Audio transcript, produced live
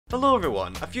Hello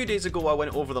everyone, a few days ago I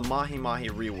went over the Mahi Mahi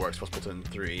reworks for Splatoon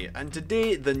 3, and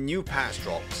today the new patch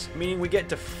drops, meaning we get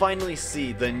to finally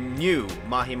see the new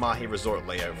Mahi Mahi Resort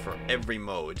layout for every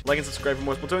mode. Like and subscribe for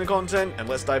more Splatoon content, and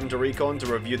let's dive into Recon to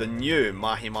review the new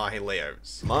Mahi Mahi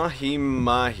layouts. Mahi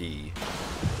Mahi.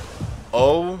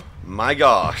 Oh my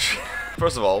gosh.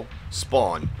 First of all,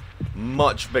 spawn.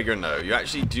 Much bigger now. You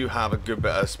actually do have a good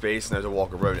bit of space now to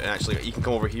walk around, and actually you can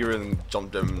come over here and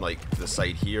jump down like to the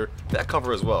side here. That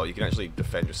cover as well, you can actually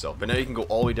defend yourself. But now you can go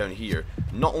all the way down here.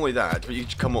 Not only that, but you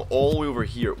can come all the way over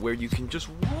here where you can just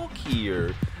walk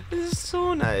here. This is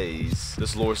so nice.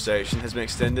 This lower section has been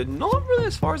extended, not really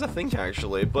as far as I think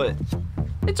actually, but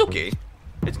it's okay.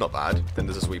 It's not bad. Then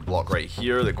there's this wee block right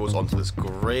here that goes onto this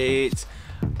grate.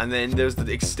 And then there's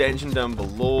the extension down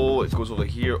below. It goes over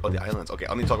here. Oh, the islands. Okay,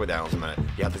 I'll need to talk about the islands in a minute.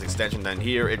 You have this extension down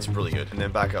here. It's really good. And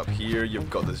then back up here, you've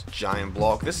got this giant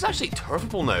block. This is actually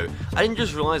turfable now. I didn't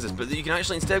just realize this, but you can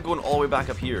actually, instead of going all the way back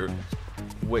up here,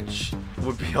 which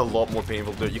would be a lot more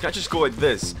painful to do, you can actually just go like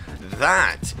this.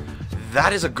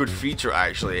 That is a good feature,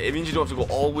 actually. It means you don't have to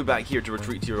go all the way back here to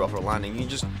retreat to your upper landing. You can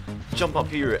just jump up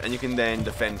here, and you can then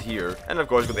defend here. And of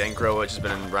course, you've got the Encro, which has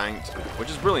been ranked,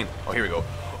 which is brilliant. Oh, here we go.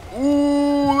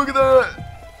 Ooh, look at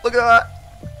that! Look at that!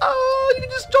 Oh, you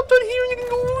can just jump down here and you can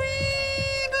go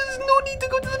wee! There's no need to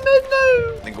go to the mid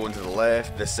now! Then going to the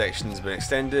left, this section's been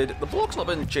extended. The block's not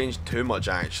been changed too much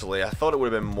actually. I thought it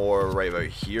would have been more right about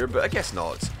here, but I guess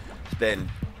not.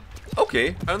 Then,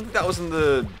 okay, I don't think that was in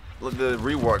the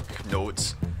rework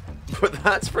notes. But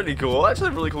that's pretty cool. Actually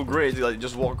a really cool grade to like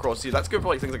just walk across here. That's good for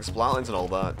like things like Splatlands and all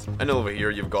that. And over here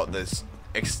you've got this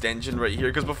extension right here,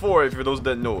 because before, if for those that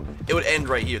didn't know, it would end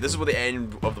right here. This is where the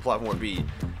end of the platform would be.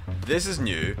 This is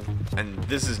new, and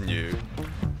this is new.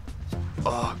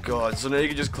 Oh god, so now you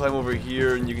can just climb over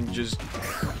here and you can just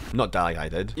not die. I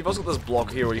did. You've also got this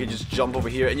block here where you can just jump over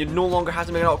here and you no longer have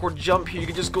to make an awkward jump here. You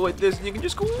can just go like this and you can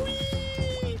just go whee!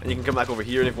 And you can come back over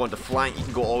here, and if you want to flank, you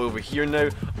can go all the way over here now.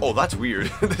 Oh, that's weird.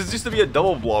 This used to be a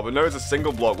double block, but now it's a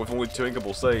single block with only two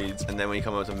inkable sides. And then when you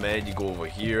come out to mid, you go over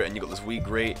here, and you got this wee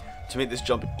grate to make this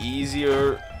jump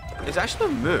easier. It's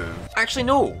actually a move. Actually,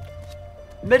 no.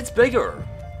 Mid's bigger.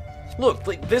 Look,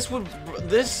 like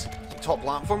this top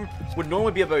platform would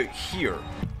normally be about here,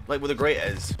 like where the grate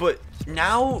is. But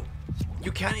now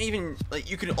you can't even, like,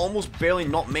 you can almost barely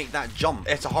not make that jump.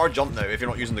 It's a hard jump now if you're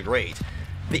not using the grate.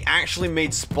 They actually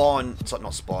made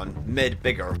mid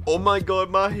bigger. Oh my god,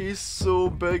 Mahi is so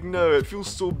big now. It feels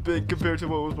so big compared to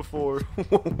what it was before.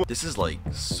 This is like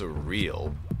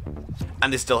surreal.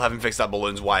 And they still haven't fixed that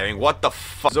balloons wiring. What the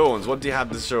fuck? Zones, what do you have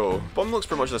to show? Bottom looks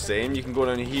pretty much the same. You can go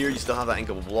down here, you still have that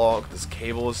inkable block. This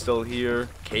cable is still here.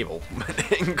 Cable?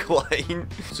 Incline.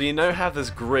 So you now have this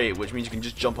grate, which means you can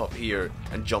just jump up here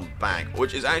and jump back,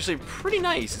 which is actually pretty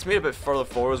nice. It's made a bit further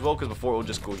forward as well, because before it would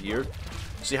just go here.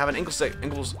 So you have an inkles.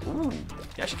 Ooh,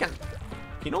 you actually can't.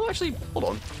 You know, actually, hold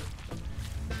on.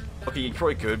 Okay, you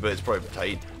probably could, but it's probably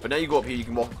tight. But now you go up here, you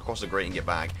can walk across the grate and get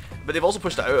back. But they've also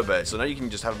pushed it out a bit, so now you can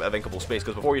just have a bit of inkable space,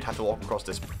 because before you'd have to walk across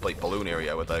this like balloon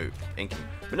area without inking.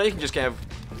 But now you can just kind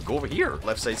of go over here.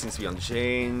 Left side seems to be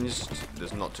unchanged.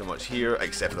 There's not too much here,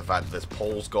 except for the fact that this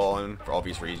pole's gone for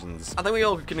obvious reasons. I think we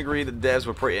all can agree that devs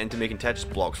were pretty into making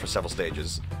Tetris blocks for several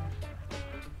stages.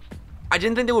 I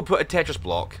didn't think they would put a Tetris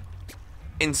block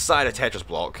inside a Tetris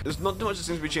block. There's not too much that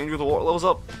seems to be changed with the water levels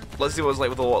up. Let's see what it's like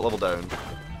with the water level down.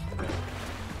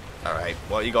 Alright,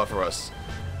 what you got for us?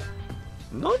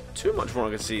 Not too much more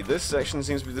I can see. This section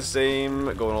seems to be the same,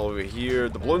 going all over here.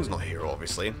 The balloon's not here,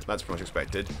 obviously. That's pretty much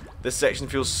expected. This section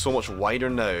feels so much wider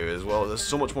now as well. There's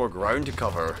so much more ground to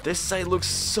cover. This side looks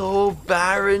so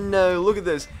barren now. Look at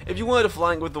this. If you wanted to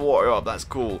flank with the water up, that's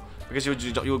cool, because you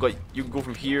can go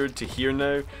from here to here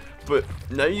now. But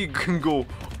now you can go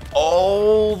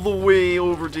all the way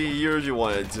over to here if you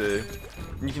wanted to.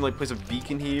 And you can like place a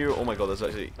beacon here. Oh my god, that's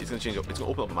actually, it's gonna change up, it's gonna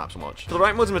open up the map so much. For the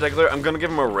rank modes in particular, I'm gonna give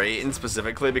them a rating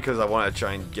specifically because I want to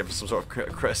try and give some sort of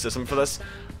criticism for this.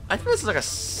 I think this is like a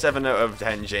 7 out of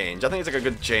 10 change. I think it's like a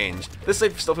good change. This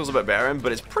side still feels a bit barren,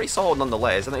 but it's pretty solid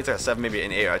nonetheless. I think it's like a 7, maybe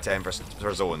an 8 out of 10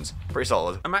 for zones. Pretty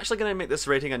solid. I'm actually going to make this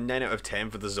rating a 9 out of 10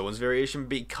 for the zones variation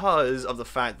because of the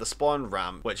fact the spawn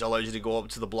ramp, which allows you to go up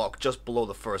to the block just below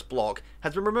the first block,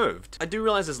 has been removed. I do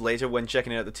realize this later when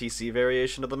checking out the TC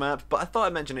variation of the map, but I thought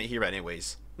I'd mention it here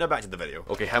anyways. Now back to the video.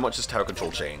 Okay, how much has tower control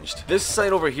changed? This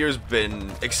side over here has been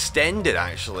extended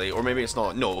actually, or maybe it's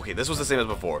not. No, okay, this was the same as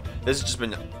before. This has just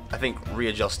been, I think,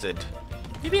 readjusted.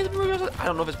 Maybe it's been readjusted? I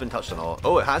don't know if it's been touched or not.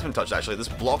 Oh, it has been touched actually. This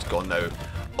block's gone now.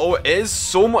 Oh, it is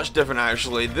so much different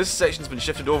actually. This section's been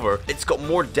shifted over. It's got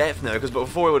more depth now, because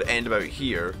before it would end about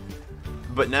here.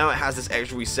 but now it has this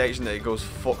extra wee section that it goes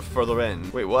further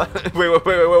in. Wait, what?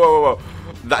 wait.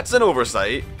 That's an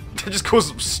oversight. It just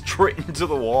goes straight into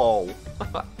the wall.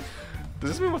 Does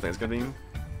this mean what thing's gonna be?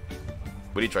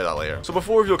 We need to try that later. So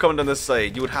before, if you were coming down this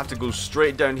side, you would have to go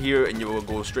straight down here and you will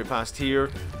go straight past here.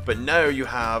 But now you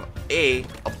have a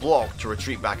block to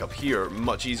retreat back up here,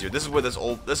 much easier. This is where this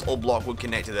old block would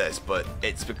connect to this, but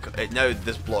now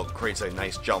this block creates a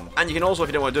nice jump. And you can also, if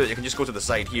you don't want to do it, you can just go to the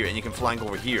side here and you can flank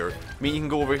over here. I mean, you can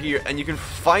go over here and you can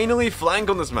finally flank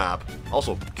on this map.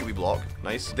 Also, QB block,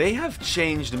 nice. They have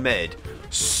changed mid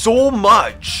so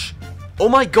much. Oh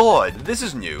my god, this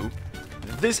is new.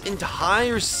 This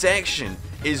entire section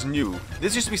is new.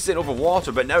 This used to be sitting over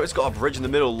water, but now it's got a bridge in the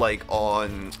middle, like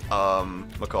on,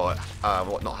 what call it?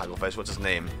 What, not Hagglefish, what's his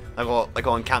name? Like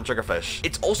on Camp Triggerfish.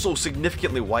 It's also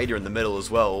significantly wider in the middle as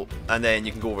well, and then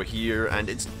you can go over here, and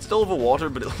it's still over water,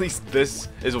 but at least this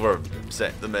is over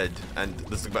the mid, and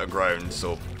this is a bit of ground,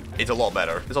 so it's a lot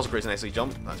better. This also creates a nicely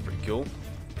jump. That's pretty cool.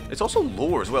 It's also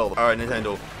lower as well. Alright,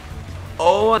 Nintendo.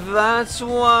 Oh, that's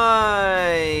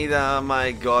why! Oh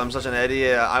my god, I'm such an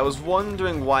idiot. I was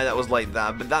wondering why that was like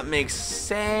that, but that makes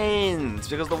sense,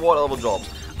 because the water level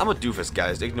drops. I'm a doofus,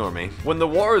 guys, ignore me. When the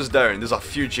water is down, there's a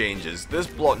few changes. This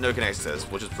block now connects to this,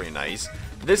 which is pretty nice.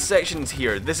 This section's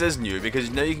here, this is new,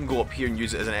 because now you can go up here and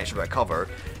use it as an extra bit of cover.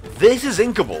 This is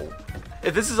inkable.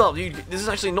 If this is up, this is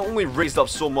actually not only raised up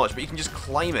so much, but you can just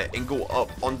climb it and go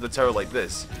up onto the tower like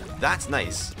this. That's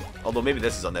nice. Although maybe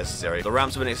this is unnecessary. The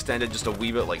ramps have been extended just a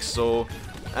wee bit like so.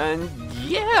 And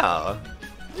yeah.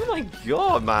 Oh my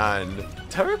god, man.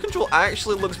 Tower control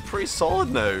actually looks pretty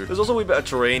solid now. There's also a wee bit of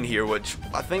terrain here, which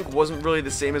I think wasn't really the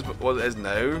same as what it is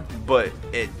now. But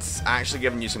it's actually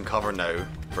giving you some cover now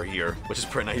for here, which is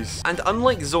pretty nice. And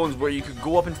unlike zones where you could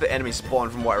go up into the enemy spawn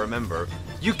from what I remember,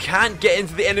 you can't get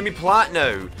into the enemy plat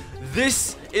now.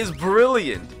 This is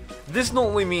brilliant. This not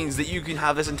only means that you can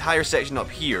have this entire section up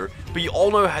here, but you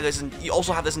also have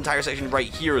this entire section right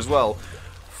here as well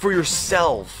for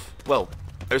yourself. Well,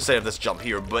 outside of this jump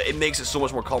here, but it makes it so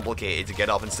much more complicated to get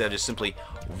up instead of just simply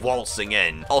waltzing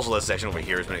in. Also, this section over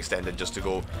here has been extended just to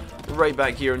go right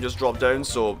back here and just drop down,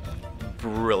 so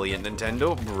brilliant,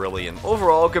 Nintendo, brilliant.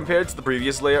 Overall, compared to the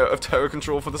previous layout of tower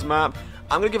control for this map,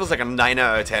 I'm gonna give this like a 9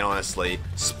 out of 10, honestly.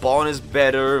 Spawn is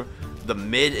better. The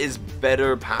mid is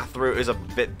better, path route is a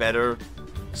bit better.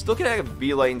 Still can have a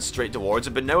beeline straight towards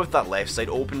it, but now with that left side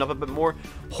opened up a bit more,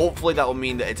 hopefully that will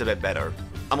mean that it's a bit better.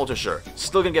 I'm not too sure.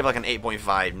 Still gonna give like an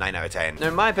 8.5, 9 out of 10. Now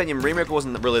in my opinion, Rainmaker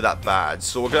wasn't really that bad,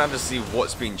 so we're gonna have to see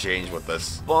what's being changed with this.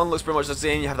 Spawn looks pretty much the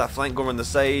same, you have that flank going on the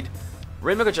side.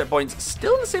 Rainmaker checkpoint's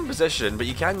still in the same position, but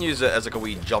you can use it as like a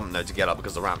wee jump now to get up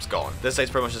because the ramp's gone. This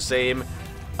side's pretty much the same.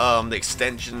 The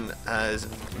extension has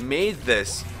made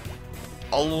this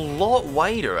a lot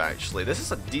wider, actually. This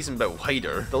is a decent bit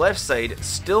wider. The left side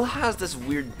still has this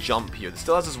weird jump here. It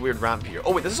still has this weird ramp here.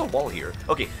 Oh wait, this is a wall here.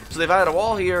 Okay, so they've added a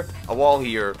wall here, a wall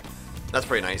here. That's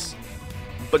pretty nice.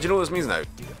 But you know what this means now?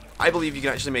 I believe you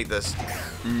can actually make this...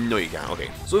 No, you can't.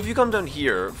 Okay. So if you come down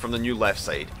here from the new left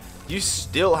side, you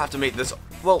still have to make this...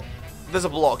 Well, there's a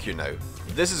block here now.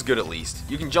 This is good at least.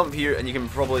 You can jump here and you can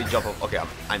probably jump up. Okay,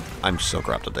 I'm so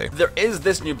crap today. There is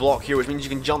this new block here, which means you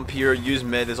can jump here, use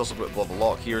mid. There's also a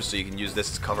block here, so you can use this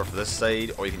as cover for this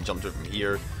side, or you can jump to it from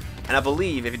here. And I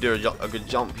believe if you do a good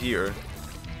jump here,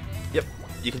 yep,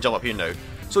 you can jump up here now.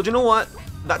 So do you know what?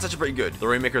 That's actually pretty good. The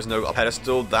Rainmaker's now got a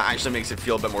pedestal. That actually makes it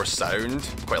feel a bit more sound.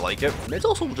 Quite like it. It's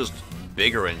also just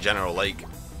bigger in general. Like,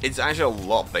 it's actually a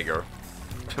lot bigger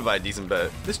by a decent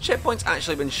bit. This checkpoint's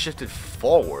actually been shifted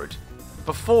forward.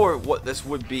 Before, what this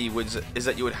would be is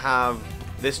that you would have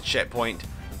this checkpoint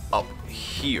up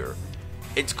here.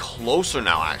 It's closer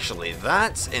now, actually.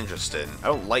 That's interesting. I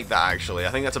don't like that, actually. I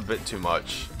think that's a bit too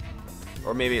much.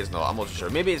 Or maybe it's not. I'm not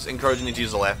sure. Maybe it's encouraging you to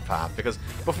use the left path, because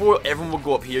before, everyone would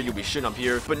go up here, you'll be shooting up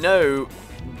here. But now,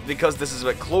 because this is a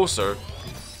bit closer,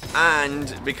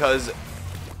 and because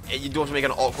you don't have to make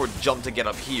an awkward jump to get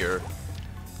up here,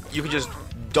 you can just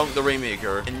dunk the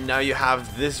Rainmaker, and now you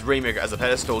have this Rainmaker as a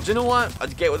pedestal. Do you know what? I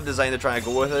get what the design they're trying to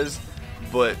go with is,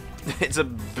 but it's a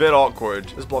bit awkward.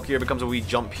 This block here becomes a wee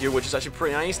jump here, which is actually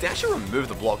pretty nice. They actually removed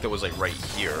the block that was like right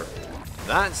here.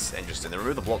 That's interesting. They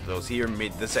removed the block that was here,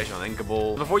 made this section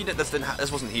uninkable. Before you did this,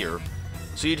 this wasn't here,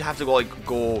 so you'd have to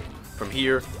go from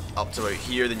here up to about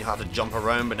here, then you have to jump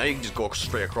around, but now you can just go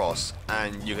straight across,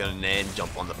 and you can then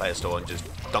jump on the pedestal and just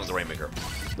dunk the Rainmaker.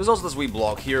 There's also this wee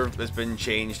block here that's been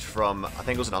changed from, I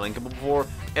think it was an uninkable before.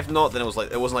 If not, then it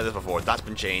wasn't like this before. That's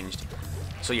been changed.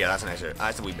 So yeah,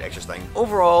 that's a wee extra thing.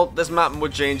 Overall, this map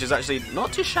mode change is actually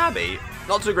not too shabby.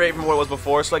 Not too great from what it was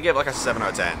before, so I give it like a 7 out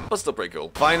of 10. But still pretty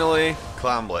cool. Finally,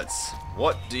 Clam Blitz.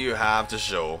 What do you have to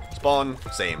show? Spawn,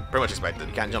 same. Pretty much expected.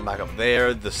 You can't jump back up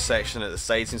there. The section at the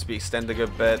side seems to be extended a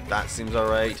good bit. That seems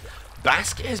alright.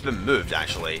 Basket has been moved,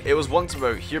 actually. It was once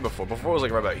about here before. Before it was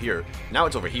like right about here. Now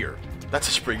it's over here. That's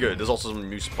actually pretty good. There's also some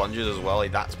new sponges as well.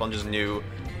 Like that sponge is new.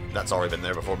 That's already been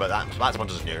there before, but that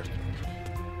sponge is new.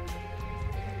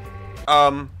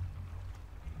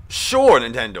 Sure,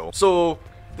 Nintendo. So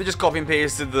they just copy and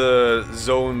pasted the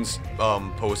zones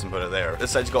post and put it there.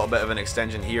 This side's got a bit of an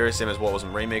extension here, same as what was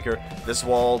in Rainmaker. This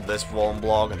wall and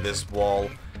block, and this wall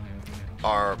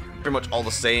are pretty much all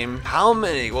the same. How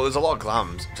many? Well, there's a lot of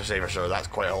clams to say for sure. That's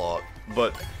quite a lot.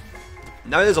 But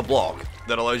now there's a block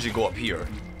that allows you to go up here,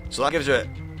 so that gives you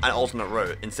an alternate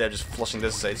route instead of just flushing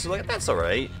this side. So like that's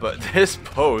alright. But this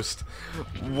post,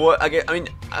 what I mean,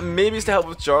 maybe it's to help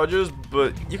with chargers,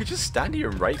 but you could just stand here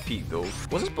and right peek though.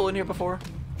 Was this bullet in here before?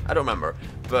 I don't remember.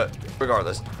 But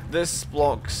regardless, this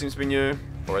block seems to be new,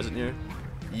 or is it new?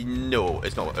 No,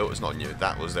 it's not. It's not new.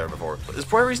 That was there before. But there's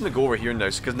probably a reason to go over here now,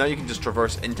 because now you can just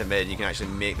traverse into mid. And you can actually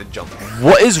make the jump.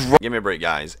 What is wrong? Give me a break,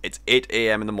 guys. It's 8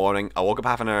 AM in the morning. I woke up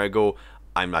half an hour ago.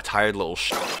 I'm a tired little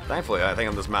Thankfully, I think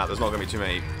on this map there's not going to be too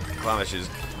many clam issues.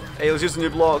 Hey, let's use the new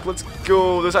block. Let's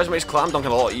go. This actually makes clam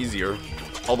dunking a lot easier.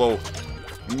 Although,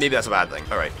 maybe that's a bad thing.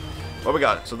 Alright. What we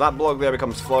got? So that block there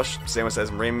becomes flush. Same as it says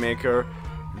in Rainmaker.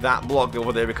 That block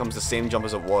over there becomes the same jump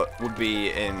as it would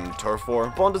be in Turf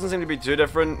War. Spawn doesn't seem to be too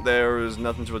different. There's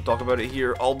nothing to talk about it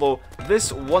here. Although,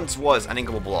 this once was an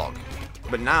inkable block.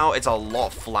 But now it's a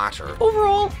lot flatter.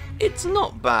 Overall, it's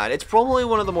not bad. It's probably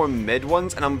one of the more mid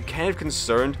ones, and I'm kind of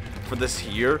concerned for this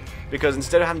here, because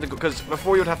instead of having to go, because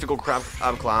before you would have to go grab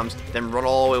clams, then run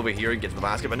all the way over here and get to the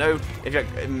basket, but now, if you're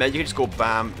in mid, you can just go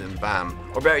bam, and bam.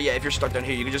 Or better yet, if you're stuck down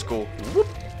here, you can just go whoop,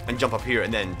 and jump up here,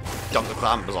 and then dump the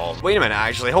clams off. Wait a minute,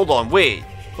 actually, hold on, wait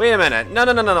a minute, no,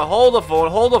 hold the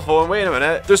phone, wait a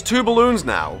minute. There's 2 balloons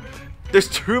now. There's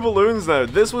 2 balloons now.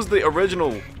 This was the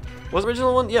original. Was the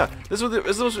original one? Yeah, this was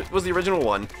the original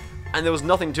one, and there was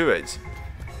nothing to it.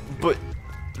 But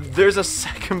there's a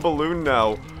second balloon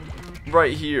now,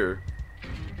 right here,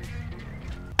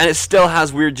 and it still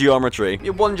has weird geometry.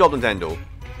 You have one job, Nintendo.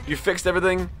 You fixed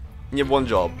everything, and you have one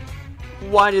job.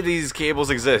 Why do these cables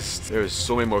exist? There's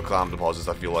so many more clam deposits.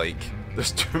 I feel like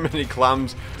there's too many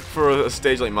clams for a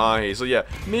stage like Mahi. So yeah,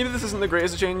 maybe this isn't the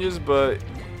greatest of changes, but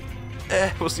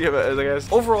we'll see how it is, I guess.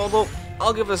 Overall, though,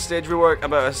 I'll give this stage rework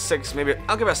about a 6, maybe,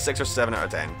 I'll give it a 6 or 7 out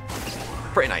of 10.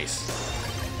 Pretty nice.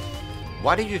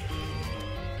 Why did you...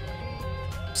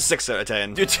 6 out of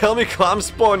 10. You tell me clams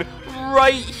spawn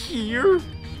right here?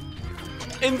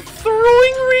 In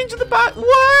throwing range of the bat?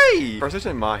 Why? First I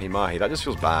said Mahi Mahi, that just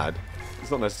feels bad. It's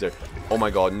not necessary. Oh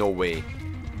my god, no way.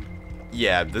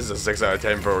 Yeah, this is a 6 out of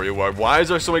 10 for a rework. Why is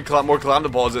there so many more clam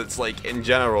deposits, like, in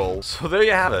general? So there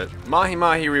you have it. Mahi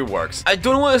Mahi reworks. I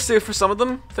don't know what to say for some of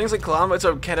them. Things like Clam Blitz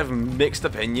are kind of mixed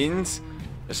opinions,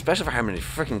 especially for how many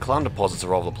freaking clam deposits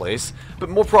are all over the place. But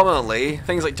more prominently,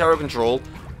 things like Tower Control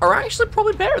are actually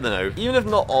probably better than now. Even if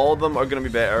not all of them are going to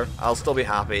be better, I'll still be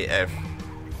happy if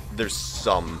there's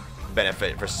some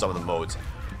benefit for some of the modes.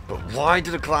 But why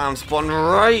did the clam spawn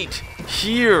right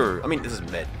here? I mean, this is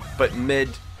mid, but mid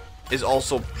is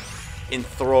also in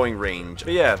throwing range.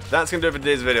 But yeah, that's gonna do it for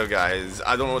today's video, guys.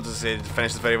 I don't know what to say to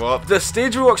finish this video up. The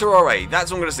stage reworks are alright, that's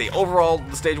what I'm gonna say. Overall,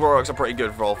 the stage reworks are pretty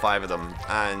good for all 5 of them,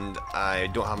 and I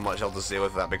don't have much else to say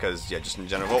with that because, yeah, just in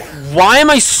general. Why am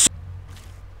I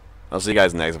I'll see you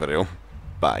guys in the next video.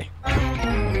 Bye.